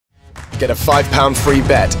Get a £5 free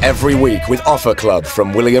bet every week with Offer Club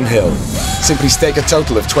from William Hill. Simply stake a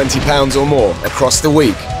total of £20 or more across the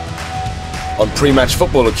week on pre-match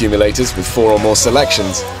football accumulators with 4 or more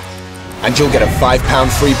selections, and you'll get a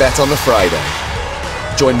 £5 free bet on the Friday.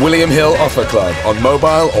 Join William Hill Offer Club on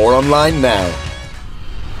mobile or online now.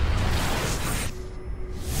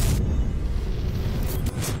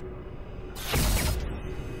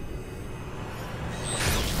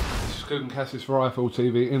 KUGAN CASSIUS for IFL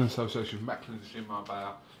TV in association with Macklin's Gym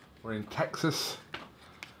Marbella. We're in Texas,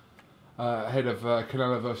 ahead of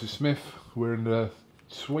CANELO versus Smith. We're in the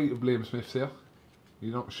suite of Liam Smith's here.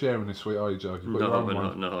 You're not sharing this suite, are you, Joe? You've got your own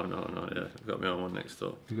one. No, yeah. I've got my own one next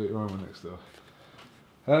door. You've got your own one next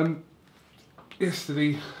door.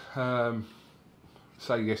 Yesterday,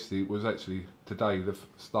 yesterday, it was actually today, the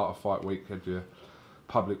start of fight week, had your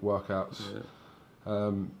public workouts.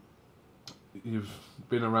 Yeah. You've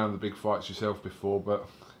been around the big fights yourself before, but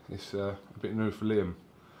it's a bit new for Liam,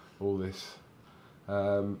 all this.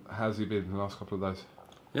 How's he been the last couple of days?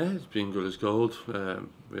 Yeah, it's been good as gold.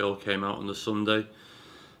 We all came out on the Sunday.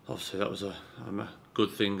 Obviously that was a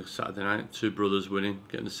good thing Saturday night, 2 brothers winning,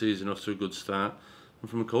 getting the season off to a good start. And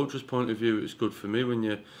from a coach's point of view, it's good for me when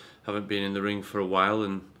you haven't been in the ring for a while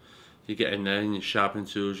and you get in there and you sharpen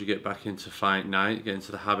tools, you get back into fight night, you get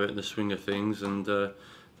into the habit and the swing of things, and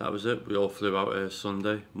that was it. We all flew out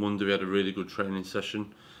Sunday. Monday we had a really good training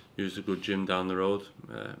session, used a good gym down the road,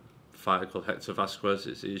 fighter called Hector Vasquez,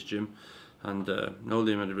 it's his gym, and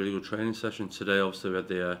Liam had a really good training session. Today obviously we had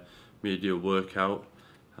the media workout,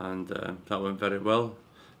 and that went very well.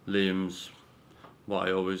 Liam's what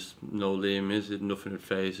I always know Liam is, nothing would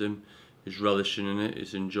faze him. He's relishing in it,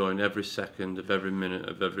 he's enjoying every second of every minute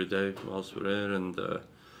of every day whilst we're here, and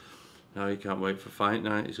now he can't wait for fight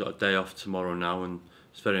night. He's got a day off tomorrow now, and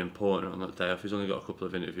it's very important on that day off. He's only got a couple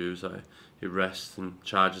of interviews that he rests and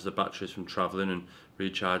charges the batteries from travelling and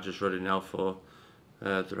recharges ready now for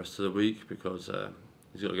the rest of the week, because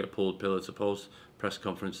he's got to get pulled pillar to post. Press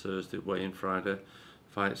conference Thursday, weigh-in Friday,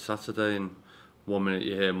 fight Saturday, and 1 minute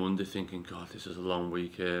you hear Monday thinking, God, this is a long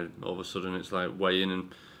week here. All of a sudden it's like weigh-in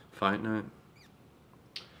and fight night.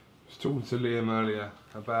 I was talking to Liam earlier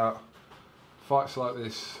about fights like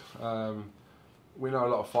this. We know a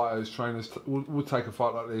lot of fighters, trainers will take a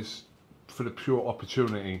fight like this for the pure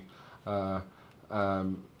opportunity that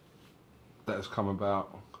has come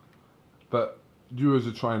about. But you as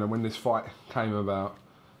a trainer, when this fight came about,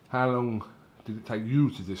 how long did it take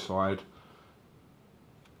you to decide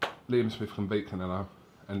Liam Smith can beat Canelo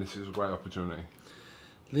and this is a great opportunity?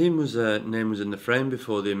 Liam's name was in the frame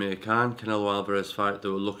before the Amir Khan Canelo Alvarez fight. They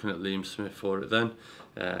were looking at Liam Smith for it then.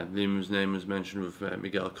 Liam's name was mentioned with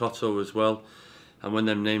Miguel Cotto as well. And when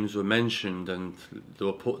them names were mentioned and they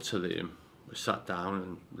were put to Liam, we sat down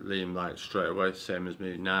and Liam, like, straight away, same as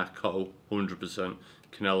me, nah, Cotto, 100%,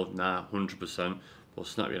 Canelo, nah, 100%, we'll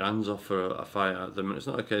snap your hands off for a fight at them. And it's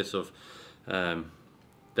not a case of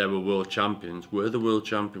they were world champions, we're the world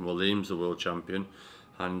champion, well, Liam's the world champion,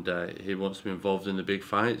 and he wants to be involved in the big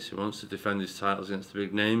fights, he wants to defend his titles against the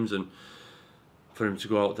big names, and for him to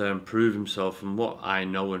go out there and prove himself, and what I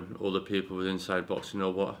know and other people with inside boxing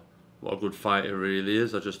know what a good fighter really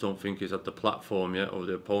is. I just don't think he's had the platform yet, or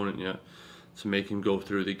the opponent yet, to make him go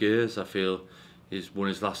through the gears. I feel he's won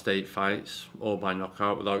his last 8 fights, all by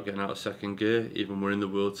knockout, without getting out of second gear, even winning the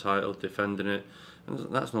world title, defending it.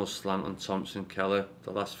 And that's no slant on Thompson, Kelly, the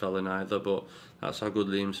last fella either, but that's how good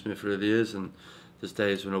Liam Smith really is. And there's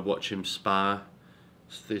days when I watch him spar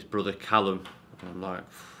his brother Callum, and I'm like,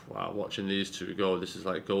 wow, watching these two go, this is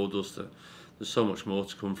like gold dust. There's so much more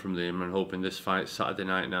to come from Liam, and hoping this fight Saturday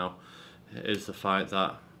night now is the fight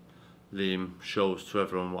that Liam shows to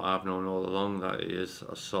everyone what I've known all along, that he is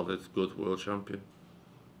a solid, good world champion.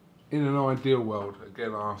 In an ideal world,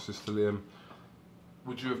 again I asked this to Liam,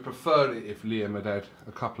 would you have preferred it if Liam had had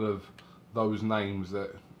a couple of those names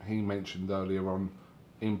that he mentioned earlier on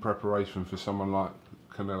in preparation for someone like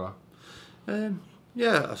Canelo?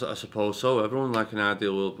 Yeah, I suppose so. Everyone like an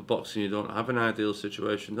ideal world, but boxing you don't have an ideal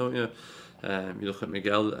situation, don't you? You look at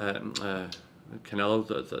Miguel, Canelo,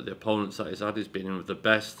 the opponents that he's had, he's been in with the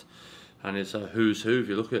best, and it's a who's who. If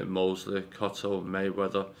you look at Mosley, Cotto,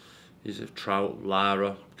 Mayweather, he's a Trout,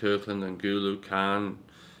 Lara, Kirkland, and Gulu, Khan.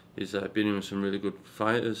 He's been in with some really good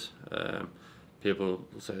fighters. People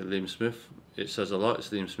say Liam Smith, it says a lot. It's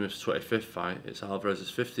Liam Smith's 25th fight, it's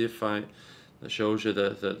Alvarez's 50th fight. That shows you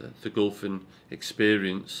the golfing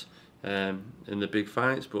experience in the big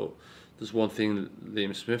fights. But there's one thing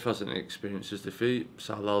Liam Smith hasn't experienced is defeat.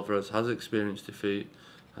 Sal Alvarez has experienced defeat,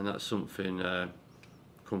 and that's something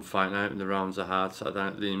come fight night when the rounds are hard. Saturday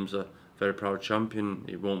night, Liam's a very proud champion.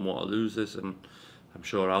 He won't want to lose this, and I'm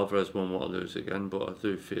sure Alvarez won't want to lose again, but I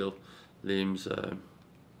do feel Liam's. I've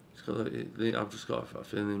just got a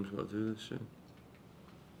feeling Liam's got to do this. Yeah.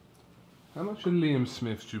 How much of Liam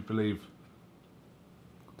Smith do you believe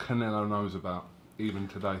Canelo knows about, even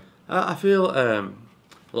today? I feel a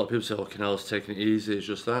lot of people say, "Oh, Canelo's taking it easy." It's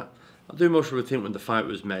just that. I do most really think when the fight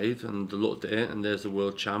was made and they looked at it and there's the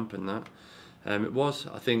world champ and that, it was.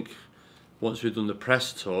 I think once we'd done the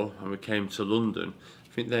press tour and we came to London, I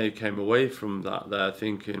think they came away from that there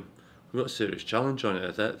thinking, we've got a serious challenge on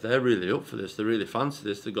it. They're really up for this. They really fancy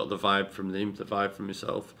this. They got the vibe from Liam, the vibe from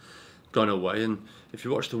myself, gone away. And if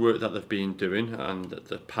you watch the work that they've been doing and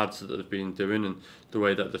the pads that they've been doing and the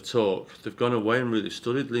way that they talk, they've gone away and really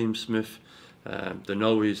studied Liam Smith. They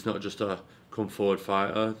know he's not just a come forward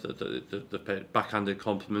fighter. They paid backhanded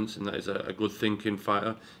compliments and that he's a good thinking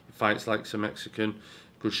fighter. He fights like some Mexican,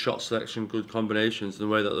 good shot selection, good combinations, and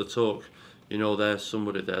the way that they talk, you know, there's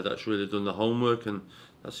somebody there that's really done the homework, and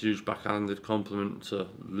that's a huge backhanded compliment to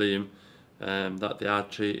Liam, that they are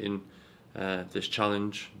treating this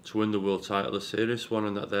challenge to win the world title a serious one,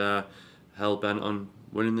 and that they are hell-bent on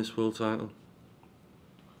winning this world title.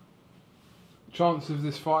 Chance of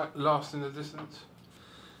this fight lasting the distance?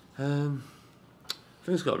 I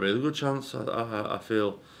think it's got a really good chance. I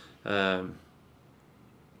feel Canelo's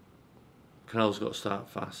got to start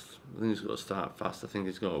fast. I think he's got to start fast. I think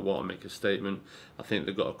he's got to want to make a statement. I think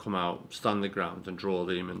they've got to come out, stand the ground and draw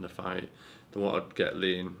Liam in the fight. They want to get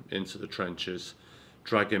Liam into the trenches,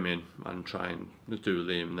 drag him in and try and do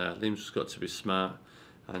Liam there. Liam's just got to be smart.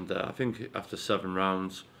 And I think after 7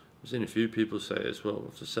 rounds, I've seen a few people say it as well,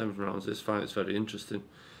 after 7 rounds this fight is very interesting.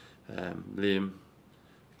 Liam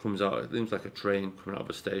comes out, it seems like a train coming out of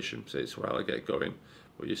a station, so it's where I get going.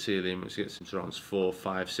 But you see Liam, as he gets into rounds 4,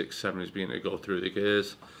 5, 6, 7, he's beginning to go through the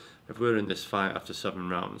gears. If we're in this fight after 7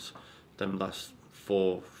 rounds, then last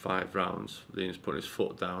 4, 5 rounds, Liam's putting his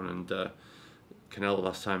foot down, and Canelo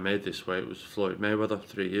last time made this weight was Floyd Mayweather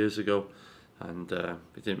 3 years ago, and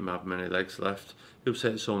he didn't have many legs left. People say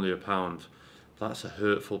it's only a pound. That's a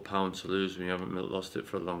hurtful pound to lose when you haven't lost it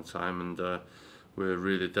for a long time, and we're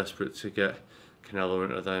really desperate to get Canelo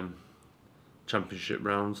into them championship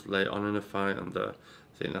rounds late on in the fight, and I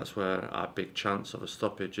think that's where our big chance of a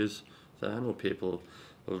stoppage is. So I know people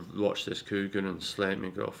will watch this KUGAN and slate me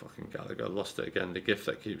and go, fucking Gallagher lost it again, the gift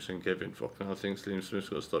that keeps on giving, fucking I think Liam Smith's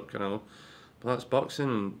got to stop Canelo. But that's boxing,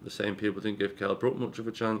 and the same people didn't give Kell Brook much of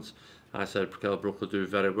a chance. I said Kell Brook will do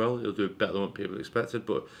very well, he'll do better than what people expected,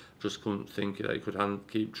 but just couldn't think that he could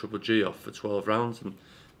keep Triple G off for 12 rounds, and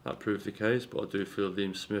that proved the case. But I do feel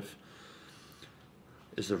Liam Smith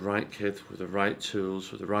is the right kid with the right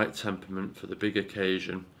tools, with the right temperament for the big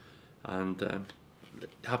occasion, and it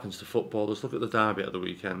happens to footballers. Look at the derby at the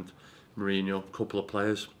weekend. Mourinho, a couple of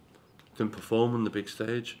players didn't perform on the big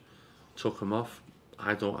stage, took them off.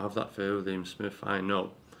 I don't have that fear with Liam Smith. I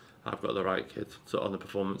know I've got the right kid on the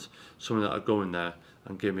performance, someone that will go in there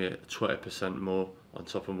and give me 20% more on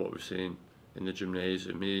top of what we've seen in the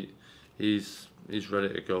gymnasium. He's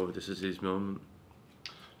ready to go. This is his moment.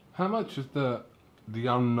 How much of the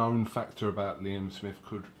unknown factor about Liam Smith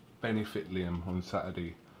could benefit Liam on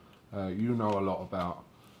Saturday? You know a lot about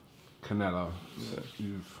Canelo. Yeah.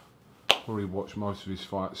 You've probably watched most of his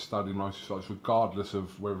fights, studied most of his fights, regardless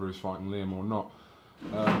of whether he's fighting Liam or not.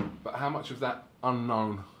 But how much of that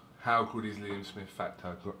unknown, how good his Liam Smith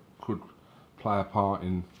factor could play a part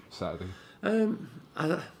in Saturday?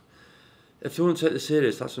 If you want to take this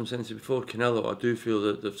serious, that's what I'm saying to you before, Canelo, I do feel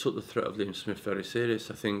that they've took the threat of Liam Smith very serious.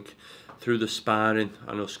 I think through the sparring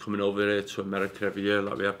and us coming over here to America every year,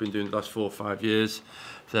 like we have been doing the last 4 or 5 years,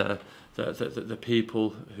 the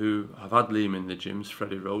people who have had Liam in the gyms,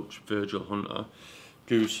 Freddie Roach, Virgil Hunter,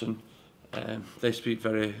 Goosen, they speak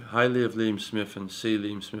very highly of Liam Smith and see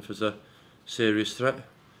Liam Smith as a serious threat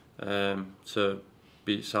to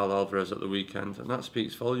beat Sal Alvarez at the weekend, and that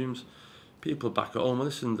speaks volumes. People back at home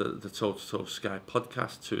listened to the Toe to Toe Sky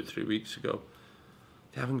podcast 2 or 3 weeks ago.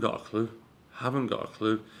 They haven't got a clue.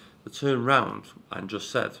 They turned round and just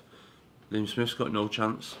said, Liam Smith's got no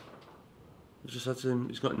chance. They just said to him,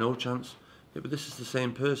 he's got no chance. Yeah, but this is the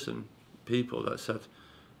same people that said,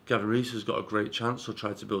 Gavin Rees has got a great chance, so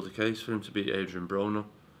tried to build a case for him to beat Adrian Broner.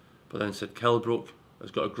 But then said, Kell Brook has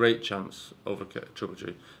got a great chance over Triple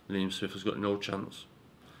G. Liam Smith has got no chance.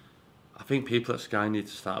 I think people at Sky need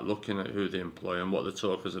to start looking at who they employ and what they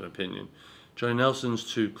talk as an opinion. Johnny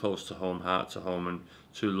Nelson's too close to home, heart to home, and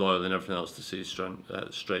too loyal and everything else to see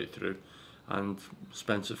straight through. And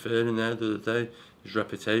Spencer Fearn in there the other day, his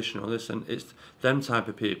reputation on this, and it's them type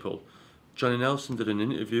of people. Johnny Nelson did an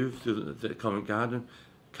interview through the Covent Garden.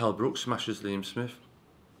 Kell Brook smashes Liam Smith.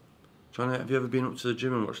 Johnny, have you ever been up to the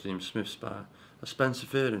gym and watched Liam Smith spar? a Spencer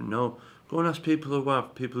Fearing. No, go and ask people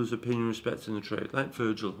whose opinion respect in the trade, like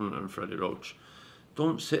Virgil Hunter and Freddie Roach.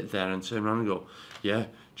 Don't sit there and turn around and go, yeah,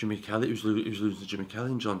 Jimmy Kelly, he was losing to Jimmy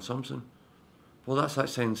Kelly and John Thompson. Well, that's like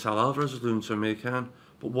saying Sal Alvarez was losing to Amir Khan,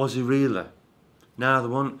 but was he really? Nah,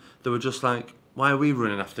 they were just like, why are we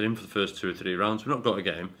running after him for the first 2 or 3 rounds? We're not going to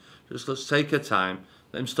get him. Just let's take our time,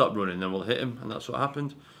 let him stop running, then we'll hit him, and that's what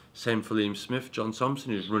happened. Same for Liam Smith, John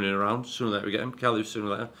Thompson, who's running around. Sooner or later we get him. Kelly, sooner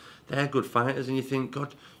or later. They're good fighters, and you think,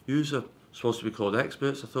 God, yous are supposed to be called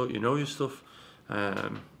experts. I thought you know your stuff.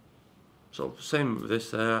 So same with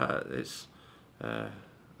this. I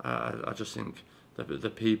just think the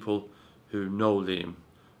people who know Liam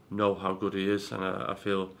know how good he is, and I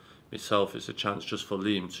feel myself it's a chance just for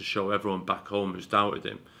Liam to show everyone back home who's doubted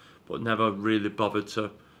him, but never really bothered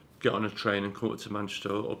to get on a train and come up to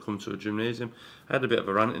Manchester or come to a gymnasium. I had a bit of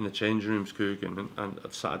a rant in the changing rooms, Kugan, and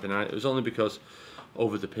Saturday night. It was only because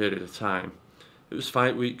over the period of time, it was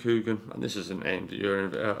fight week, Kugan, and this isn't aimed at you or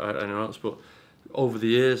anyone else, but over the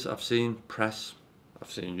years I've seen press,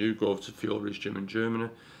 I've seen you go over to Fury's gym in Germany,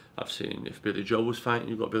 I've seen if Billy Joe was fighting,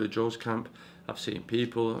 you've got Billy Joe's camp, I've seen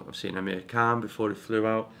people, I've seen Amir Khan before he flew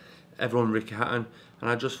out, everyone Ricky Hatton, and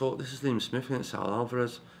I just thought, this is Liam Smith against Sal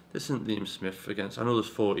Alvarez. This isn't Liam Smith against, I know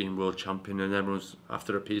there's 14 world champion and everyone's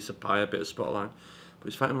after a piece of pie, a bit of spotlight, but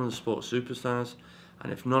he's fighting one of the sports superstars,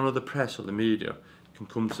 and if none of the press or the media can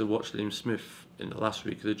come to watch Liam Smith in the last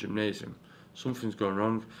week of the gymnasium, something's gone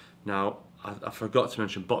wrong. Now, I forgot to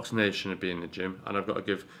mention BoxNation would be in the gym, and I've got to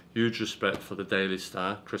give huge respect for the Daily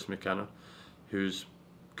Star, Chris McKenna, who's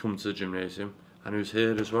come to the gymnasium, and who's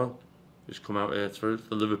here as well, who's come out here through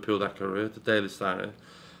the Liverpool Echo here, the Daily Star here.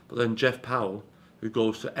 But then Jeff Powell, who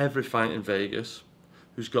goes to every fight in Vegas,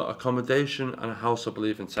 who's got accommodation and a house, I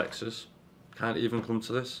believe, in Texas, can't even come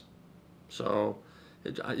to this. So,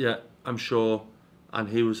 yeah, I'm sure, and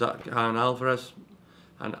he was at Khan Alvarez,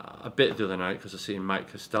 and a bit the other night, because I seen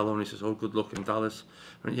Mike Costello, and he says, oh, good luck in Dallas.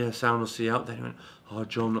 I went, yeah, Sam will see you out there. He went, oh,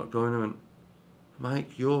 Joe, I'm not going. I went,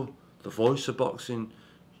 Mike, you're the voice of boxing.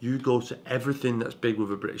 You go to everything that's big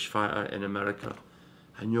with a British fighter in America,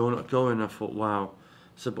 and you're not going. I thought, wow.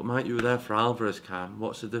 I said, but Mike, you were there for Alvarez, Khan.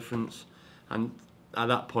 What's the difference? And at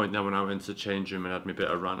that point, then when I went to the change room and had my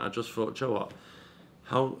bit of rant, I just thought, Joe, what?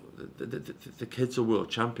 How the kid's a world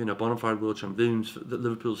champion, a bona fide world champion,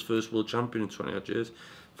 Liverpool's first world champion in 20 odd years,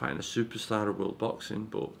 fighting a superstar of world boxing.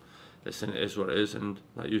 But listen, it is what it is, and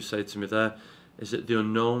like you say to me there, is it the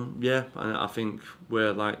unknown? Yeah, and I think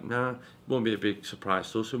we're like, nah, it won't be a big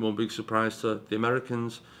surprise to us, it won't be a big surprise to the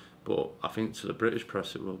Americans, but I think to the British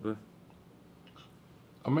press it will be.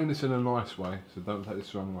 I mean this in a nice way, so don't take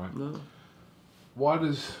this the wrong way. No. Why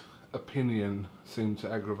does opinion seem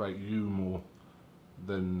to aggravate you more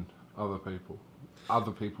than other people?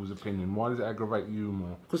 Other people's opinion. Why does it aggravate you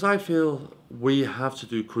more? Because I feel we have to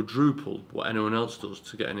do quadruple what anyone else does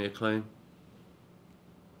to get any acclaim.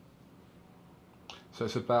 So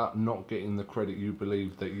it's about not getting the credit you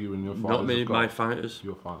believe that you and your fighters Not me, have got. my fighters.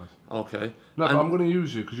 Your fighters. Okay. No, but I'm going to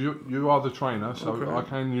use you because you are the trainer, so Okay. I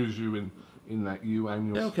can use you in that, you and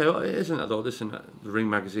your... Yeah, okay, well, it isn't that though. Listen, the Ring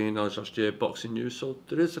magazine, last year, Boxing News, so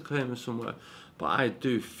there is a claim somewhere. But I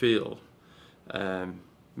do feel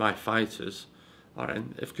my fighters are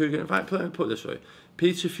in. If Kugan, let me put it this way,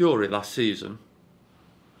 Peter Fury last season,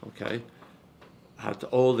 okay, had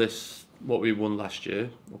all this, what we won last year,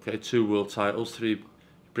 okay, 2 world titles, 3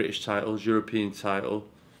 British titles, European title,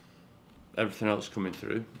 everything else coming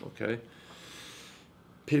through, okay.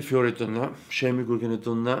 Peter Fury had done that, Shane McGuigan had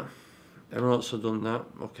done that, everyone else had done that,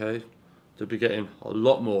 okay. They'll be getting a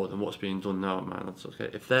lot more than what's being done now, man, that's okay.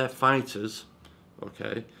 If they're fighters,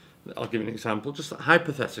 okay, I'll give you an example, just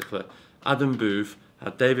hypothetically, Adam Booth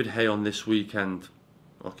had David Hay on this weekend,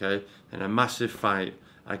 okay, in a massive fight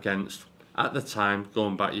against, at the time,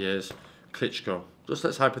 going back years, Klitschko. Just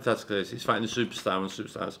let's hypothetically, he's fighting the superstar and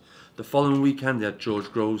superstars. The following weekend, they had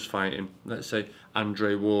George Groves fighting, let's say,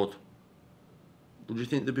 Andre Ward. Would you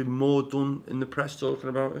think there'd be more done in the press talking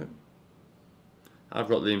about it? I've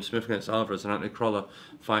got Liam Smith against Alvarez and Anthony Crolla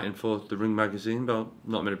fighting for the Ring magazine belt.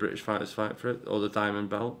 Not many British fighters fight for it, or the Diamond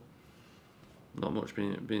belt. Not much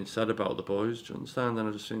being said about the boys, do you understand? And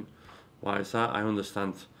I just think, why is that? I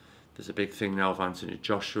understand there's a big thing now of Anthony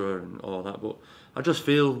Joshua and all that, but I just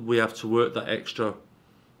feel we have to work that extra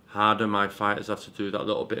harder. My fighters have to do that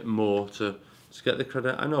little bit more to get the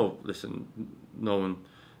credit. I know, listen, no one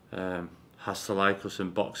has to like us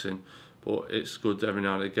in boxing, but it's good every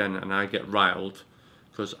now and again, and I get riled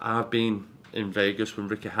because I've been in Vegas when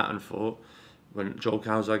Ricky Hatton fought, when Joe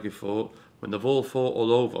Calzaghe fought, when they've all fought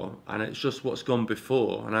all over, and it's just what's gone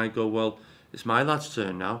before, and I go, well, it's my lads'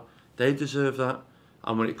 turn now. They deserve that.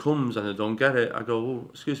 And when it comes and I don't get it, I go, oh,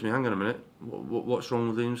 excuse me, hang on a minute. What's wrong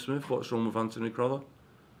with Liam Smith? What's wrong with Anthony Crolla?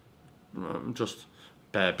 I'm just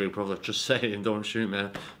bare big brother, just saying, don't shoot me.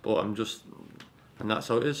 But I'm just, and that's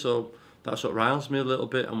how it is. So that's what riles me a little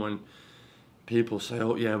bit. And when people say,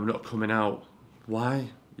 oh yeah, we're not coming out, why?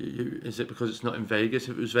 Is it because it's not in Vegas?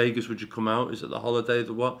 If it was Vegas, would you come out? Is it the holiday?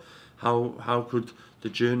 The what? How could the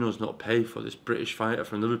journals not pay for this British fighter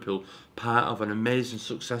from Liverpool, part of an amazing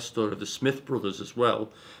success story of the Smith brothers as well?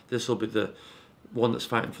 This will be the one that's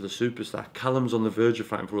fighting for the superstar. Callum's on the verge of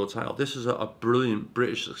fighting for a world title. This is a brilliant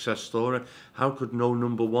British success story. How could no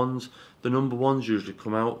number ones? The number ones usually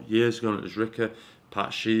come out. Years ago, it was Ricker,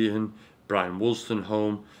 Pat Sheehan, Brian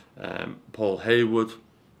Wolstenholme, Paul Hayward,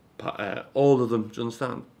 all of them. Do you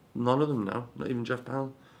understand? None of them now. Not even Jeff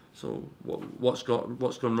Powell. So what's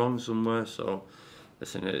gone wrong somewhere? So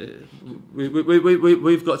listen,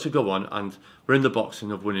 we've got to go on, and we're in the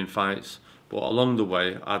boxing of winning fights. But along the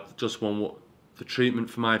way, I just want the treatment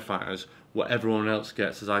for my fighters, what everyone else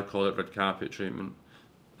gets, as I call it, red carpet treatment,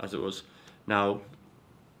 as it was. Now,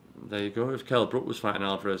 there you go. If Kell Brook was fighting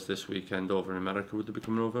Alvarez this weekend over in America, would they be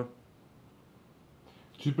coming over?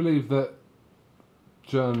 Do you believe that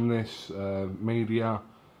journalists, media,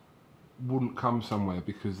 wouldn't come somewhere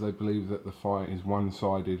because they believe that the fight is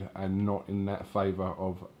one-sided and not in that favour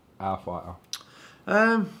of our fighter?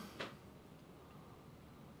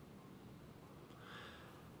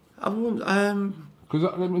 I won't.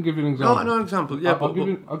 Because let me give you an example. No, an example. Yeah, I'll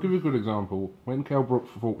give you a good example. When Kell Brook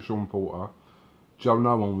fought Sean Porter, Joe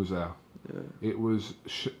Noone was there. Yeah. It was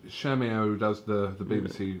Shamio who does the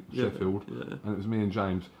BBC Sheffield, and it was me and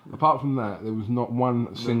James. Apart from that, there was not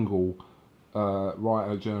one single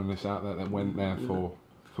writer, journalist out there that went there for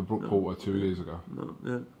Brook Porter 2 years ago.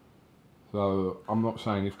 So I'm not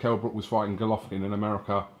saying if Kell Brook was fighting Golovkin in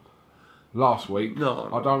America last week,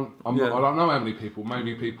 I don't know how many people.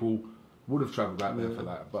 Maybe people would have travelled out there for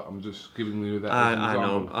that, but I'm just giving you that. I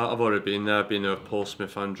know. I've already been there. I've been there with Paul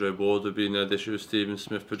Smith, Andre Ward. I've been there this year with Stephen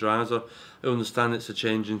Smith Pedraza. I understand it's a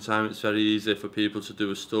changing time. It's very easy for people to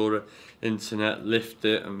do a story, internet, lift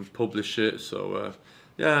it and publish it. So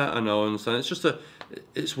yeah, I know. I understand. It's just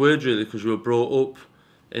it's weird really, because we were brought up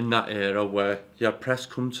in that era where you had press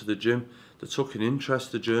come to the gym. They took an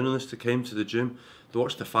interest. The journalists that came to the gym, they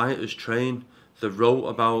watched the fighters train. They wrote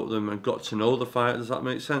about them and got to know the fighter. Does that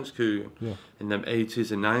make sense, Kugan? Yeah. In them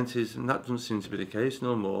 80s and 90s, and that doesn't seem to be the case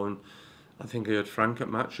no more. And I think I heard Frank at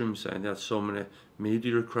Matchroom saying they had so many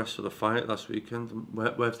media requests for the fight last weekend.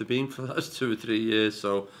 Where have they been for the last 2 or 3 years?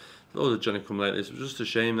 So, all the Johnny come lately, it's just a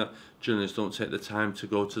shame that journalists don't take the time to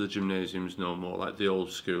go to the gymnasiums no more, like the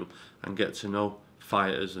old school, and get to know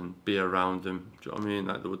fighters and be around them. Do you know what I mean?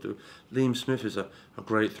 Like they would do. Liam Smith is a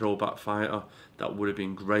great throwback fighter. That would have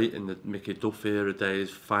been great in the Mickey Duff era days,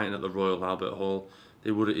 fighting at the Royal Albert Hall.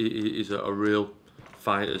 He's a real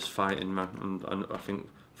fighter's fighting man, and I think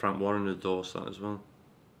Frank Warren endorsed that as well.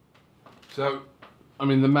 So, I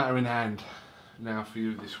mean, the matter in hand now for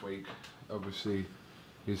you this week, obviously,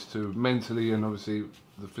 is to mentally, and obviously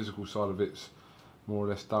the physical side of it's more or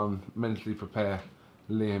less done, mentally prepare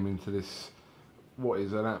Liam into this, what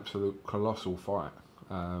is an absolute colossal fight,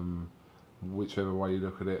 whichever way you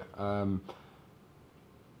look at it.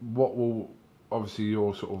 What will obviously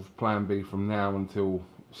your sort of plan be from now until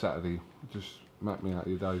Saturday? Just map me out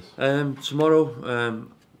your days. Tomorrow,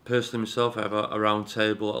 personally myself, I have a round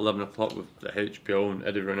table at 11 o'clock with the HBO and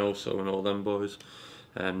Eddie Reynoso and all them boys.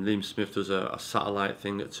 Liam Smith does a satellite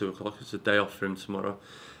thing at 2 o'clock. It's a day off for him tomorrow.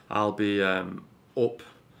 I'll be up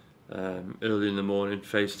early in the morning,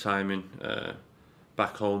 FaceTiming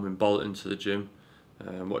back home in Bolton to the gym,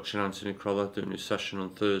 watching Anthony Crolla doing his session on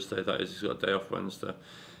Thursday. That is, he's got a day off Wednesday.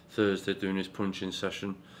 Thursday doing his punching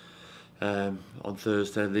session. On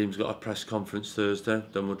Thursday, Liam's got a press conference Thursday.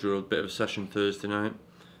 Then we'll do a bit of a session Thursday night.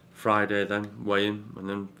 Friday then weigh-in, and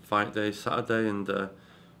then fight day Saturday, and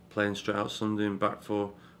playing straight out Sunday and back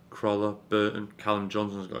for Crolla, Burton. Callum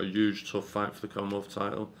Johnson's got a huge tough fight for the Commonwealth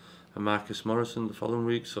title, and Marcus Morrison the following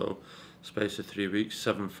week. So space of 3 weeks,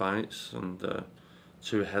 7 fights, and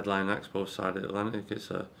 2 headline acts both sides of the Atlantic.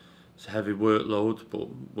 It's a heavy workload, but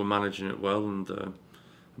we're managing it well, and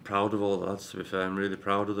I'm proud of all the lads, to be fair. I'm really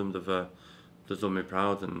proud of them. They've done me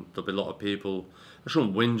proud, and there'll be a lot of people. I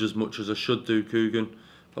shouldn't whinge as much as I should do, Kugan,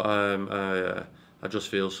 but I just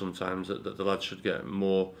feel sometimes that the lads should get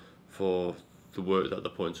more for the work that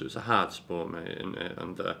they're putting to. It's a hard sport, mate,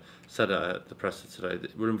 and said at the presser today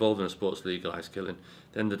that we're involved in a sports legalised killing.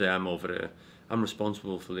 At the end of the day, I'm over here. I'm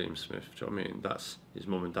responsible for Liam Smith. Do you know what I mean? That's his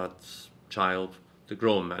mum and dad's child. They're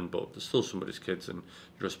grown men, but they're still somebody's kids, and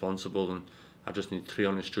you're responsible. And I just need 3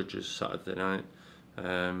 honest judges Saturday night.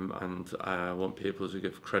 and I want people to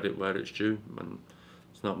give credit where it's due, and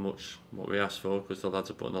it's not much what we asked for because the lads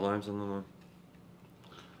are putting their lives on the line.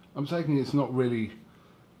 I'm taking it's not really.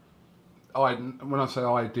 When I say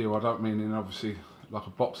ideal, I don't mean in obviously like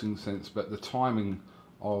a boxing sense, but the timing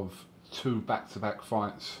of 2 back-to-back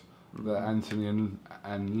fights that Anthony and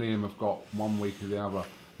Liam have got 1 week or the other.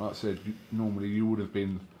 Like I said, normally you would have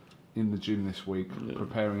been in the gym this week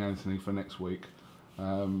preparing Anthony for next week.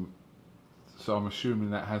 So I'm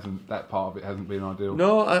assuming that part of it hasn't been ideal.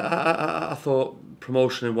 No, I thought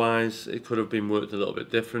promotionally wise it could have been worked a little bit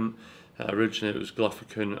different. Originally it was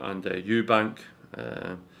GOLOVKIN and EUBANK,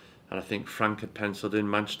 and I think Frank had penciled in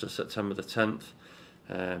Manchester September the 10th.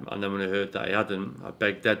 And then when I heard that he hadn't, I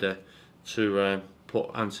begged Eddie to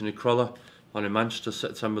put Anthony Crolla on in Manchester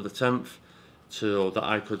September the 10th, so that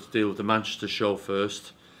I could deal with the Manchester show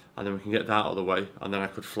first, and then we can get that out of the way, and then I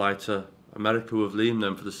could fly to America with Liam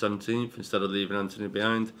then for the 17th instead of leaving Anthony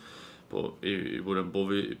behind. But he wouldn't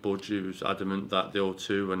budge. He was adamant that the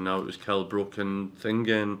O2, and now it was BROOK and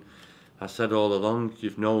Thingen. I said all along,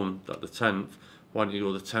 you've known that the 10th, why don't you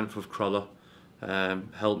go the 10th with Crolla,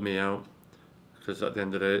 help me out, because at the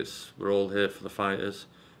end of the day we're all here for the fighters,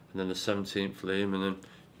 and then the 17th Liam, and then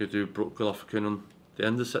you do BROOK GOLOVKIN on the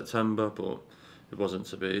end of September, but it wasn't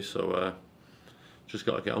to be, so just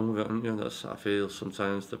got to get on with it, haven't you? That's, I feel,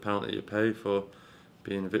 sometimes the penalty you pay for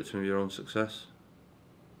being a victim of your own success.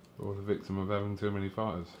 Or the victim of having too many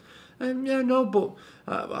fighters. Yeah, no, but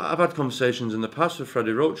I've had conversations in the past with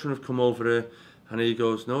Freddie Roach when I've come over here, and he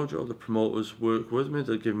goes, no, Joe, the promoters work with me,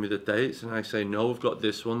 they'll give me the dates, and I say, no, I've got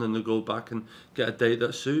this one, then they go back and get a date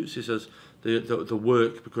that suits. He says, they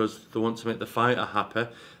work because they want to make the fighter happy,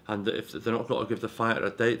 and if they're not going to give the fighter a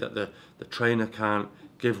date that the trainer can't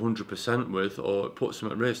give 100% with, or it puts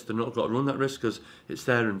them at risk, they're not going to run that risk because it's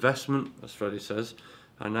their investment, as Freddie says.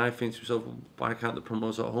 And I think to myself, well, why can't the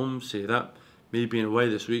promoters at home see that? Me being away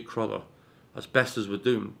this week, Crolla, as best as we're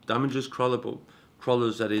doing, damages Crolla, but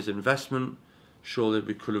Crolla's at his investment. Surely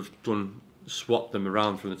we could have swapped them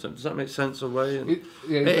around from the time. Does that make sense? Away?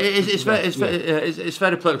 It's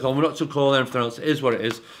very political. We're not to call anything else. It is what it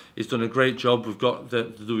is. He's done a great job. We've got the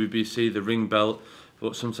WBC, the ring belt,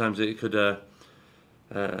 but sometimes it could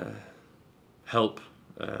help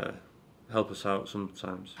us out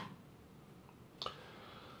sometimes.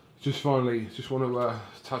 Just finally, just want to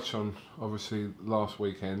touch on, obviously, last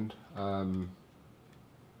weekend, Dominic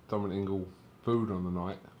Ingle booed on the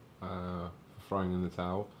night for throwing in the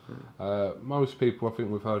towel. Most people, I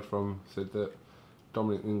think we've heard from, said that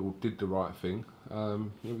Dominic Ingle did the right thing.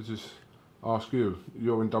 It was just ask you,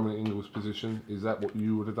 you're in Dominic Ingle's position, is that what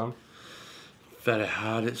you would have done? Very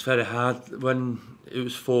hard, it's very hard. When it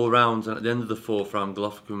was 4 rounds, and at the end of the 4th round,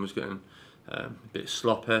 Golovkin was getting a bit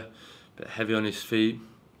sloppy, a bit heavy on his feet,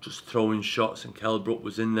 just throwing shots, and Brook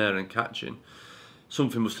was in there and catching.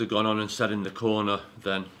 Something must have gone on and said in the corner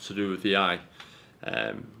then to do with the eye.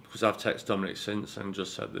 Because I've texted Dominic since and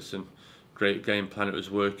just said, listen, great game plan, it was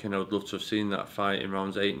working. I would love to have seen that fight in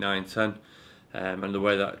rounds 8, 9, 10. And the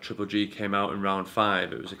way that Triple G came out in round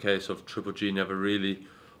 5, it was a case of Triple G never really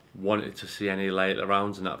wanted to see any later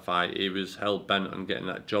rounds in that fight. He was hell bent on getting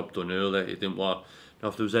that job done early. He didn't want, now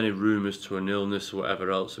if there was any rumours to an illness or whatever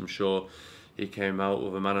else, I'm sure he came out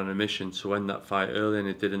with a man on a mission to end that fight early, and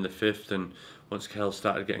he did in the 5th. And once Kel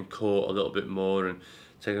started getting caught a little bit more and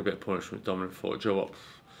taking a bit of punishment, Dominic thought, Joe, what,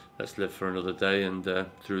 let's live for another day, and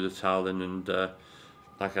threw the towel in. And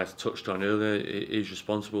like I touched on earlier, he's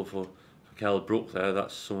responsible for Kel Brook there.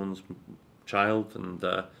 That's someone's child, and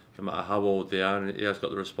no matter how old they are, he has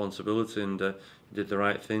got the responsibility, and he did the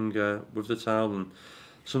right thing with the towel. And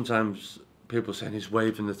sometimes people saying he's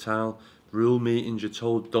waving the towel. Rule meetings, you're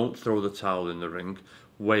told don't throw the towel in the ring,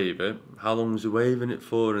 wave it. How long was he waving it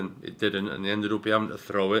for? And it didn't, and he ended up having to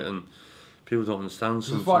throw it, and people don't understand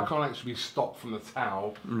something. The fight can't actually be stopped from the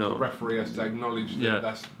towel. No. The referee has to acknowledge that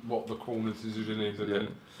that's what the corner's decision is, and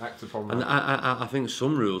then act upon that. And I think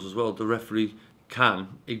some rules as well, the referee can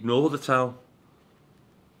ignore the towel.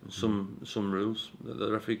 Some rules,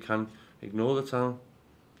 the referee can ignore the towel,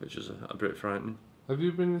 which is a bit frightening. Have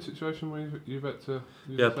you been in a situation where you've had to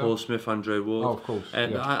use the towel? Paul Smith, Andre Ward. Oh, of course.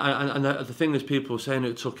 And the thing is, people were saying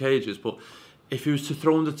it took ages, but if he was to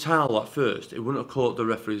throw in the towel at first, it wouldn't have caught the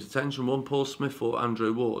referee's attention. One Paul Smith or Andre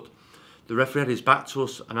Ward, the referee had his back to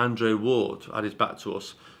us, and Andre Ward had his back to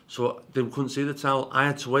us, so they couldn't see the towel. I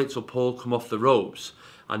had to wait till Paul come off the ropes,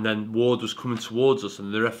 and then Ward was coming towards us,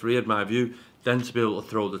 and the referee had my view, then to be able to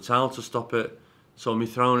throw the towel to stop it. So me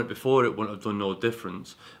throwing it before, it wouldn't have done no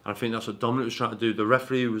difference. And I think that's what Dominic was trying to do. The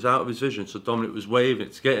referee was out of his vision, so Dominic was waving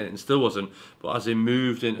it to get it, and still wasn't. But as he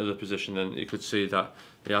moved into the position, then you could see that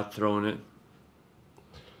he had thrown it.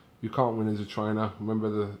 you can't win as a trainer.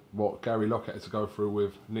 Remember what Gary Lockett had to go through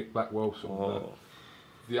with Nick Blackwell,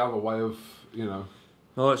 the other way of, you know.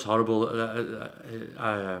 Oh, it's horrible.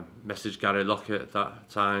 I messaged Gary Lockett at that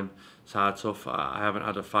time. It's hard, tough. I haven't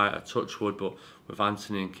had a fight at Touchwood, but with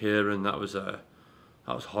Anthony and Kieran, that was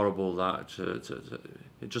horrible.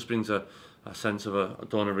 It just brings a sense of a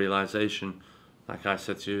dawn of realisation. Like I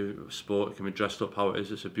said to you, sport can be dressed up how it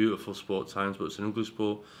is. It's a beautiful sport at times, but it's an ugly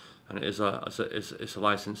sport, and it's a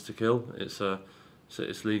license to kill.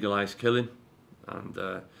 It's legalised killing,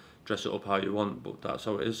 and dress it up how you want, but that's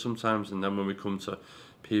how it is sometimes. And then when we come to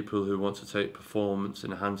people who want to take performance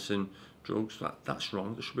enhancing drugs, that's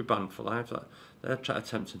wrong. They should be banned for life. They're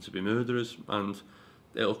attempting to be murderers, and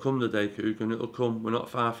it'll come the day, Kugan, it'll come, we're not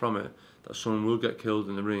far from it, that someone will get killed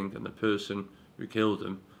in the ring, and the person who killed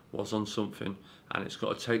them was on something, and it's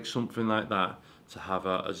got to take something like that to have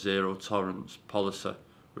a zero tolerance policy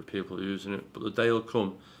with people using it. But the day will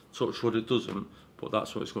come, touch wood it doesn't, but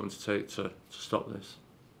that's what it's going to take to stop this.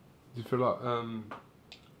 Do you feel like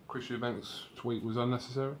Chris Eubank's tweet was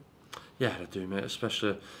unnecessary? Yeah, I do, mate,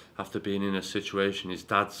 especially after being in a situation, his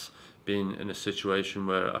dad's been in a situation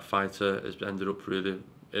where a fighter has ended up really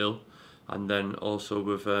ill, and then also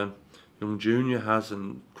with young Junior has,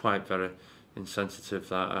 and quite very insensitive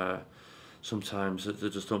that sometimes they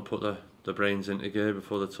just don't put the brains into gear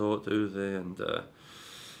before the talk, do they? And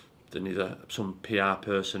they need some PR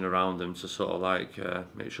person around them to sort of like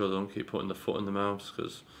make sure they don't keep putting the foot in the mouth,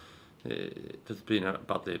 because they've been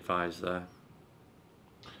badly advised there.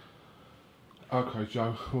 Okay,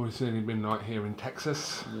 Joe. Well, it's nearly midnight here in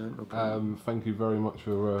Texas. Yeah, no problem. Thank you very much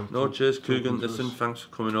for. No, cheers, Kugan. Listen, thanks for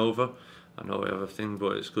coming over. I know we have a thing,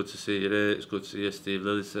 but it's good to see you there. It's good to see you, Steve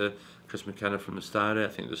Lillis here, Chris McKenna from the Star here. I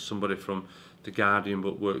think there's somebody from The Guardian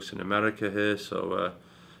but works in America here. So,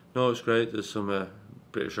 no, it's great. There's some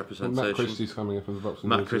British representation. Matt Christie's coming in from the Boxing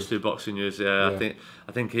News. Matt Christie, Boxing News, yeah.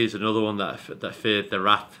 I think he's another one that feared the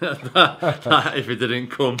rat that if he didn't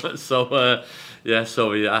come. So, yeah,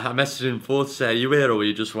 so I messaged him before to say, are you here or were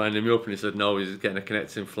you just winding me up? And he said, no, he's getting a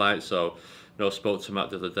connecting flight. So, I spoke to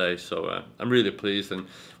Matt the other day. So, I'm really pleased. And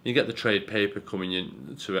you get the trade paper coming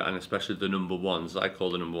into it, and especially the number ones. I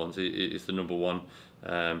call the number ones. He's the number one,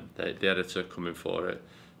 the editor coming for it.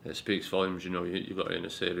 It speaks volumes, you know. You got in a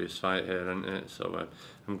serious fight here, isn't it? So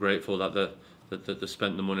I'm grateful that they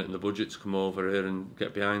spent the money and the budget to come over here and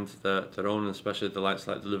get behind their own, and especially the likes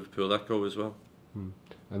like the Liverpool Echo as well. And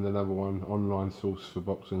the number one online source for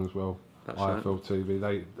boxing as well, That's IFL right.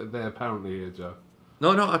 TV. They're apparently here, Joe. No,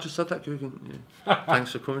 I just said that, Kugan. Yeah.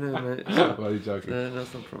 Thanks for coming in, mate. Well, you're joking.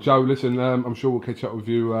 That's no problem. Joe, listen, I'm sure we'll catch up with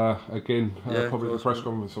you again, probably at the press mate.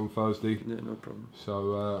 conference on Thursday. Yeah, no problem.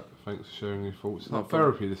 So thanks for sharing your thoughts. It's No not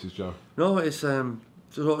problem. therapy, this is, Joe. No, it's so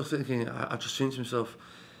what I was thinking. I just think to myself,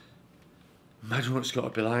 imagine what it's got to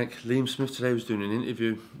be like. Liam Smith today was doing an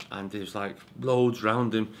interview, and there was like loads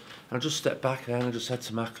round him, and I just stepped back there and I just said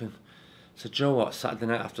to Macklin, I said, Joe, what, Saturday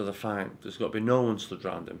night after the fight, there's got to be no one stood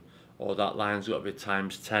round him, or that line's got to be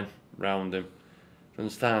times 10 round him. Do you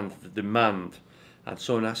understand the demand? And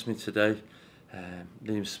someone asked me today,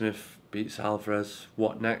 Liam Smith beats Alvarez,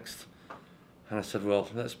 what next? And I said, well,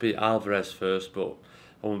 let's beat Alvarez first, but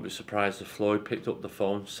I wouldn't be surprised if Floyd picked up the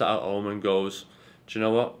phone, sat at home and goes, do you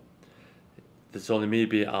know what? There's only me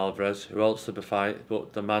beat Alvarez, who else to be fight?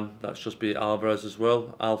 But the man that's just beat Alvarez as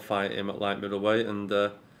well, I'll fight him at light middleweight, and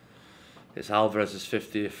it's Alvarez's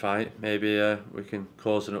 50th fight. Maybe we can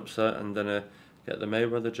cause an upset and then get the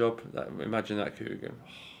Mayweather job. Imagine that, Kugan.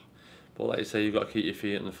 But like you say, you've got to keep your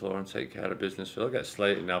feet on the floor and take care of business. Phil, I'll get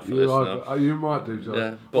slated now for this. You might do, Joe.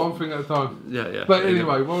 Yeah, one thing at a time. Yeah. But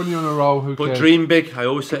anyway, when you're on a roll, who cares? But dream big. I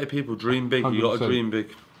always say to people, dream big. 100%. You got to dream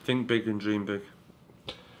big. Think big and dream big.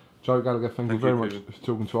 Joe Gallagher, thank you very much Peter. for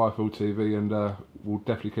talking to IFL TV, and we'll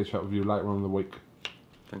definitely catch up with you later on in the week.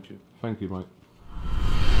 Thank you. Thank you, mate.